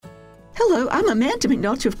Hello, I'm Amanda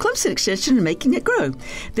McNulty of Clemson Extension and Making It Grow.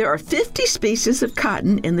 There are 50 species of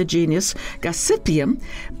cotton in the genus Gossypium.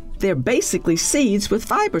 They're basically seeds with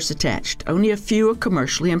fibers attached. Only a few are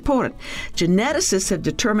commercially important. Geneticists have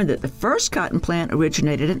determined that the first cotton plant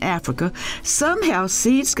originated in Africa. Somehow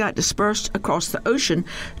seeds got dispersed across the ocean.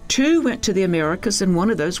 2 went to the Americas, and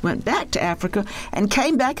 1 of those went back to Africa and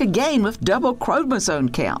came back again with double chromosome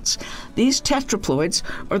counts. These tetraploids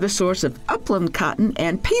are the source of upland cotton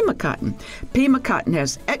and Pima cotton. Pima cotton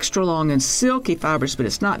has extra long and silky fibers, but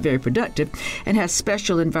it's not very productive and has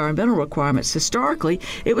special environmental requirements. Historically,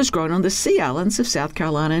 it was grown on the sea islands of South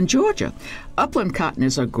Carolina and Georgia. Upland cotton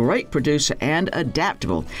is a great producer and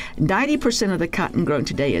adaptable. 90% of the cotton grown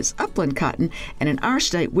today is upland cotton, and in our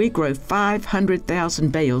state, we grow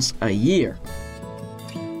 500,000 bales a year.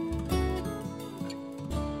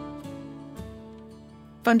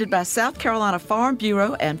 Funded by South Carolina Farm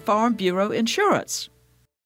Bureau and Farm Bureau Insurance.